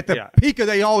 27 prediction. at the peak of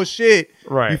their old shit.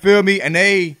 Right. You feel me? And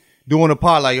they doing a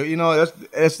pod like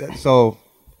that's so.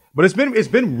 But it's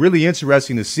been really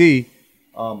interesting to see.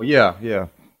 But yeah.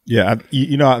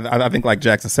 I think like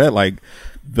Jackson said, like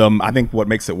I think what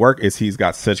makes it work is he's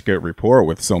got such good rapport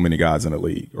with so many guys in the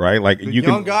league, right? Like the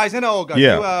young guys and the old guys.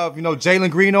 Yeah. You have Jalen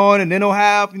Green on, and then he'll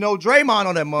have Draymond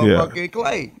on that motherfucking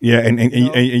Clay. Yeah, and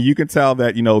you can tell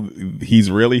that he's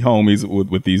really homies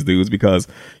with these dudes because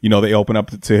they open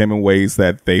up to him in ways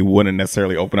that they wouldn't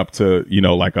necessarily open up to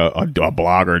like a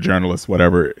blogger, journalist,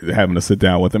 whatever, having to sit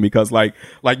down with him because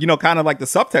kind of like the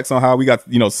subtext on how we got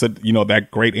that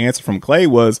great answer from Clay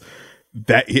was.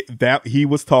 That he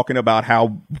was talking about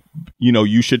how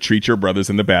you should treat your brothers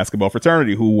in the basketball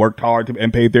fraternity who worked hard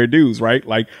and paid their dues, right?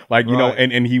 Like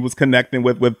and he was connecting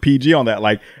with PG on that.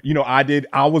 Like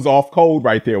I was off code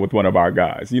right there with one of our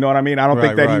guys. You know what I mean? I don't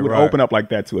think that he would open up like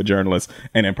that to a journalist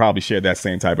and then probably share that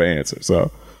same type of answer.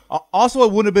 So also,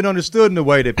 it wouldn't have been understood in the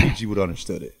way that PG would have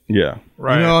understood it. Yeah,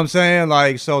 right. You know what I'm saying?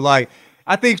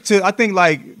 I think to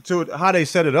how they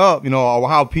set it up, or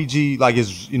how PG like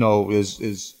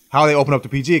is how they open up to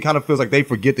PG. It kind of feels like they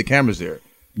forget the cameras there.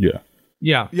 Yeah.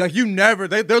 Yeah. Like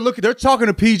they're talking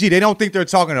to PG. They don't think they're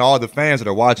talking to all the fans that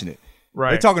are watching it.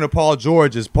 Right. They're talking to Paul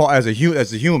George as a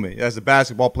human, as a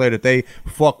basketball player that they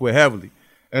fuck with heavily.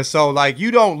 And so like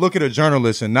you don't look at a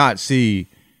journalist and not see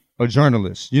a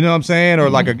journalist. You know what I'm saying? Or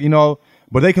like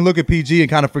but they can look at PG and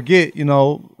kind of forget,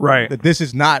 right, that this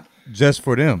is not just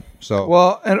for them. So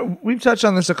well, and we've touched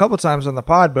on this a couple times on the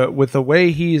pod, but with the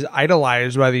way he's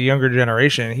idolized by the younger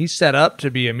generation, he's set up to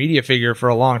be a media figure for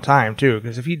a long time too.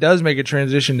 Because if he does make a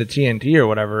transition to TNT or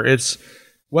whatever, it's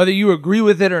whether you agree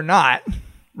with it or not.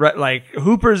 Right, like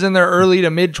Hooper's in their early to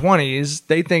mid 20s,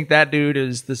 they think that dude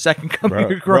is the second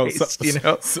coming of Christ.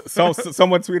 So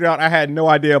someone tweeted out, I had no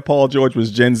idea Paul George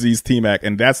was Gen Z's T-Mac,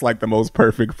 and that's like the most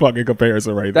perfect fucking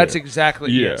comparison right there. That's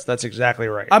exactly yes, that's exactly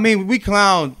right. I mean, we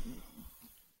clown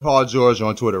Paul George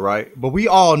on Twitter, right? But we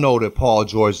all know that Paul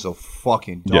George is a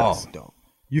fucking dog, though.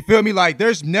 You feel me? Like,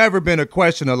 there's never been a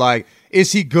question of like,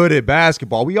 is he good at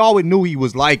basketball? We always knew he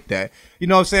was like that. You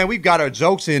know what I'm saying? We've got our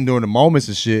jokes in during the moments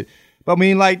and shit. But I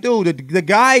mean, like, dude, the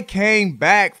guy came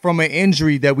back from an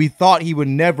injury that we thought we were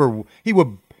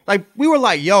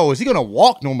like, yo, is he going to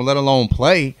walk normal, let alone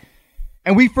play?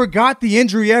 And we forgot the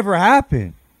injury ever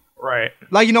happened. Right.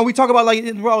 Like, we talk about,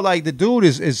 like, bro, like, the dude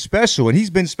is special, and he's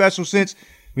been special since,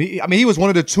 I mean, he was one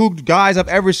of the two guys I've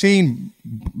ever seen,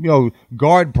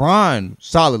 guard Bron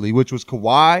solidly, which was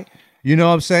Kawhi, you know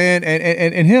what I'm saying,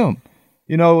 and him.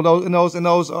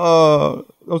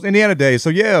 Those Indiana days. So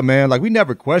yeah, man, like we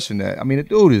never questioned that. I mean, the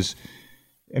dude is.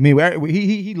 I mean,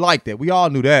 he liked it. We all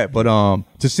knew that. But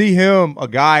to see him, a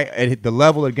guy at the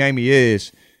level of the game he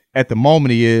is, at the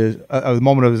moment he is, at the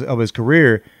moment of his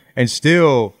career, and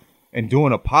still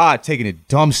doing a pod, taking it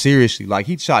dumb seriously. Like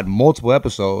he shot multiple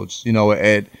episodes,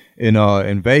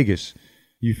 in Vegas.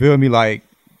 You feel me? Like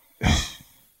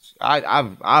I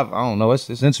don't know.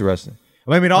 It's interesting.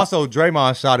 I mean, also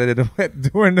Draymond shot it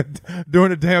during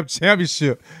the damn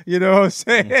championship. You know what I'm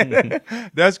saying?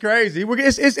 That's crazy.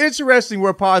 It's interesting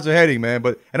where pods are heading, man.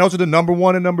 And also the number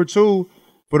one and number two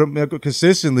for them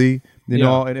consistently,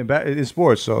 in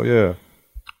sports. So yeah.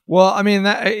 Well, I mean,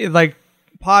 that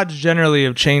pods generally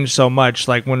have changed so much.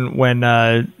 Like when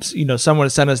someone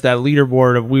sent us that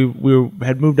leaderboard of we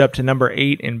had moved up to number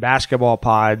 8 in basketball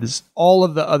pods. All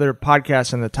of the other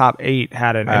podcasts in the top 8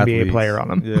 had an Athletes. NBA player on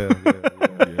them. Yeah.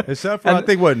 Except for I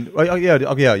think what? Yeah.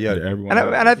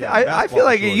 And I feel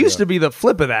like it used to be the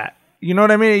flip of that. You know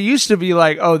what I mean? It used to be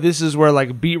like, oh, this is where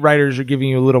like beat writers are giving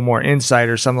you a little more insight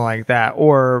or something like that,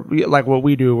 or like what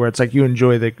we do, where it's like you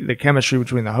enjoy the chemistry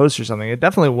between the hosts or something. It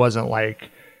definitely wasn't like,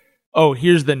 oh,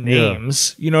 here's the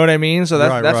names. Yeah. You know what I mean? So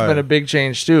that's been a big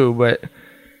change too. But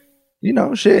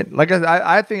shit. Like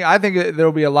I think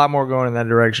there'll be a lot more going in that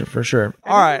direction for sure.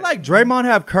 All right. Like Draymond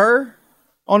have Kerr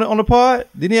on the pod?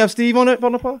 Didn't he have Steve on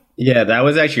the pod? Yeah, that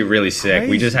was actually really sick.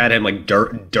 Crazy. We just had him like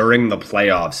during the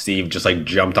playoffs. Steve just like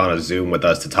jumped on a Zoom with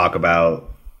us to talk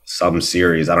about some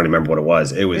series. I don't remember what it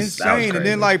was. It was insane. That was crazy. And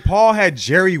then like Paul had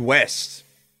Jerry West.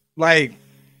 Like.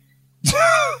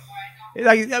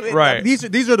 Right.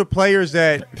 These are the players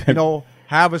that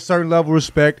have a certain level of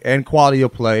respect and quality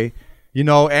of play,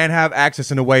 and have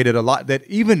access in a way that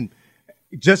even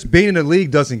just being in the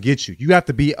league doesn't get you. You have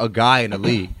to be a guy in the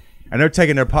league, and they're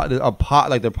taking their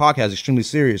podcast extremely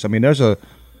serious. I mean, it's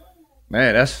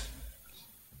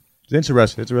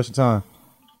interesting time.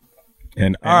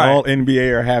 And all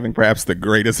NBA are having perhaps the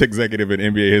greatest executive in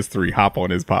NBA history hop on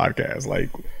his podcast. Like,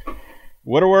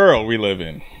 what a world we live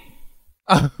in.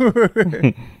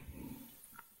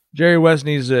 Jerry West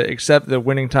needs to accept that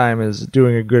Winning Time is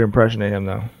doing a good impression of him,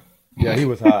 though. Yeah, he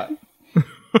was hot.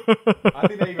 I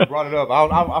think they even brought it up.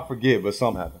 I forget, but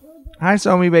something happened. Hi,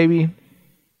 Somi, baby.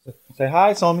 Say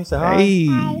hi, Somi. Say hi. Hey.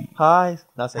 Hi.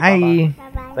 Now say hi.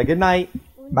 Bye-bye. Say good night.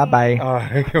 Bye-bye. All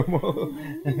right, come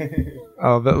on.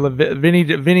 Oh,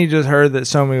 Vinny just heard that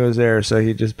Somi was there, so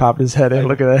he just popped his head in.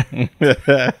 Look at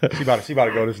that. She about to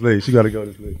go to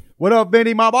sleep. What up,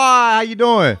 Vinny, my boy? How you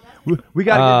doing? We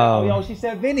got to get she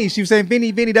said Vinny. She was saying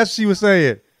Vinny. That's what she was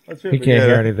saying. He can't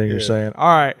hear anything you're saying.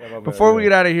 All right. Before we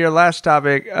get out of here, last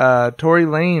topic. Tory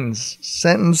Lanez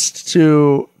sentenced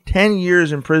to 10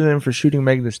 years in prison for shooting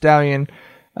Meg Thee Stallion.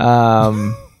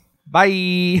 Bye.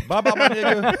 Bye-bye, my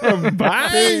nigga.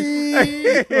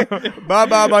 Bye.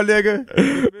 Bye-bye, my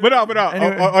nigga. But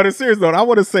on a serious note, I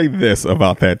want to say this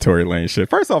about that Tory Lanez shit.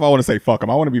 First off, I want to say fuck him.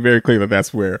 I want to be very clear that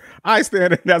that's where I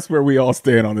stand and that's where we all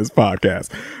stand on this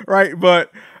podcast. Right? But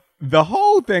the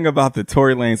whole thing about the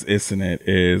Tory Lanez incident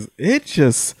is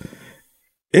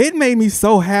it made me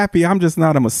so happy I'm just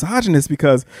not a misogynist,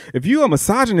 because if you a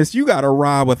misogynist, you gotta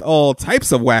ride with all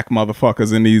types of whack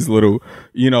motherfuckers in these little,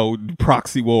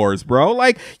 proxy wars, bro.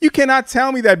 Like, you cannot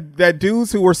tell me that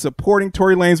dudes who were supporting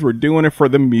Tory Lanez were doing it for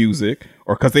the music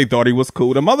or because they thought he was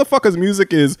cool. The motherfucker's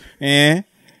music is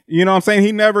You know what I'm saying?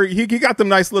 He got them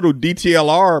nice little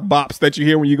DTLR bops that you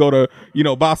hear when you go to,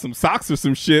 buy some socks or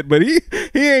some shit, but he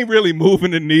ain't really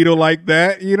moving the needle like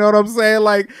that. You know what I'm saying?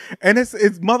 Like, and it's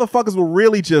motherfuckers will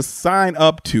really just sign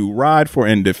up to ride for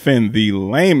and defend the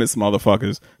lamest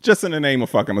motherfuckers just in the name of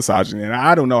fucking misogyny. And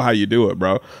I don't know how you do it,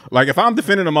 bro. Like, if I'm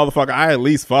defending a motherfucker, I at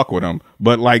least fuck with him.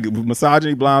 But like,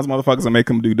 misogyny blinds motherfuckers and make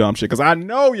them do dumb shit. Cause I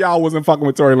know y'all wasn't fucking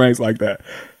with Tory Lanez like that.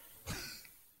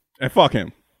 And fuck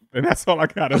him. And that's all I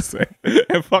gotta say.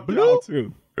 And fuck y'all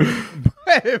too.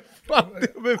 I don't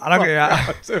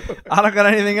got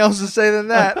anything else to say than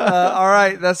that. All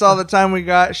right, that's all the time we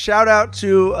got. Shout out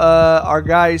to our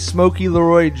guy Smokey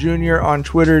Leroy Jr. on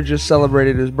Twitter. Just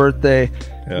celebrated his birthday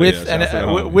with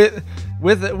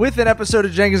an episode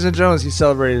of Jenkins and Jonez. He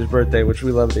celebrated his birthday, which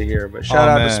we love to hear. But shout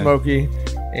out to Smokey.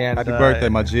 And happy birthday,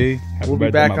 my G. We'll be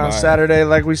back on Saturday,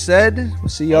 like we said. We'll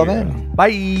see y'all then.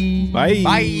 Bye. Bye.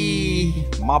 Bye.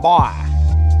 My boy.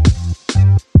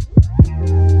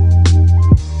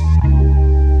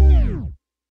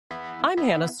 I'm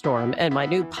Hannah Storm, and my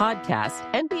new podcast,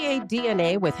 NBA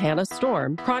DNA with Hannah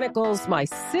Storm, chronicles my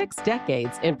 6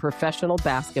 decades in professional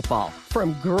basketball.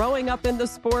 From growing up in the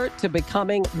sport to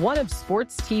becoming one of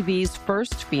sports TV's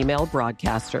first female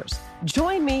broadcasters.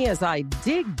 Join me as I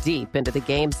dig deep into the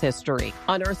game's history,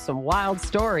 unearth some wild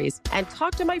stories, and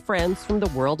talk to my friends from the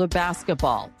world of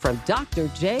basketball, from Dr.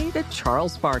 J to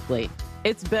Charles Barkley.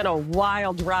 It's been a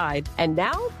wild ride, and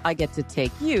now I get to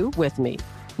take you with me.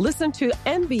 Listen to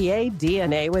NBA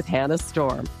DNA with Hannah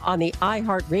Storm on the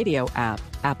iHeartRadio app,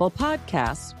 Apple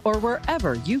Podcasts, or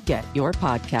wherever you get your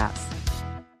podcasts.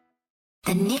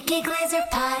 The Nikki Glaser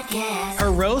Podcast.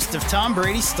 Her roast of Tom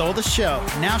Brady stole the show.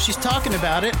 Now she's talking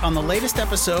about it on the latest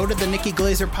episode of the Nikki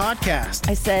Glaser Podcast.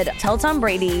 I said, tell Tom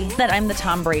Brady that I'm the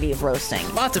Tom Brady of roasting.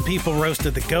 Lots of people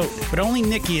roasted the GOAT, but only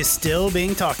Nikki is still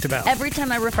being talked about. Every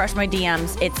time I refresh my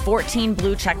DMs, it's 14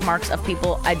 blue check marks of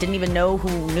people I didn't even know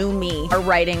who knew me are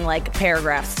writing like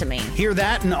paragraphs to me. Hear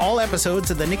that in all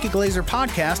episodes of the Nikki Glaser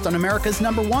Podcast on America's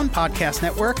 #1 podcast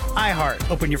network,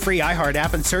 iHeart. Open your free iHeart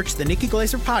app and search the Nikki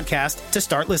Glaser Podcast to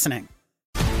start listening.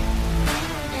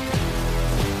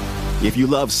 If you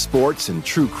love sports and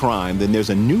true crime, then there's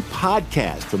a new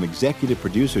podcast from executive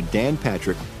producer Dan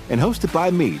Patrick and hosted by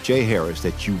me, Jay Harris,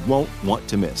 that you won't want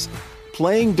to miss.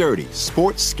 Playing Dirty: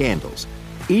 Sports Scandals.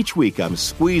 Each week, I'm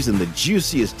squeezing the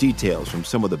juiciest details from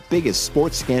some of the biggest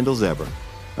sports scandals ever.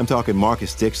 I'm talking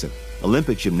Marcus Dixon,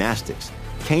 Olympic gymnastics,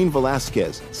 Cain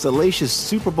Velasquez, salacious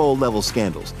Super Bowl-level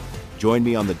scandals. Join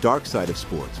me on the dark side of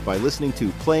sports by listening to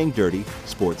Playing Dirty: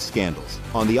 Sports Scandals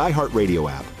on the iHeartRadio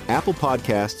app, Apple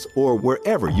Podcasts, or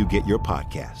wherever you get your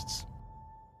podcasts.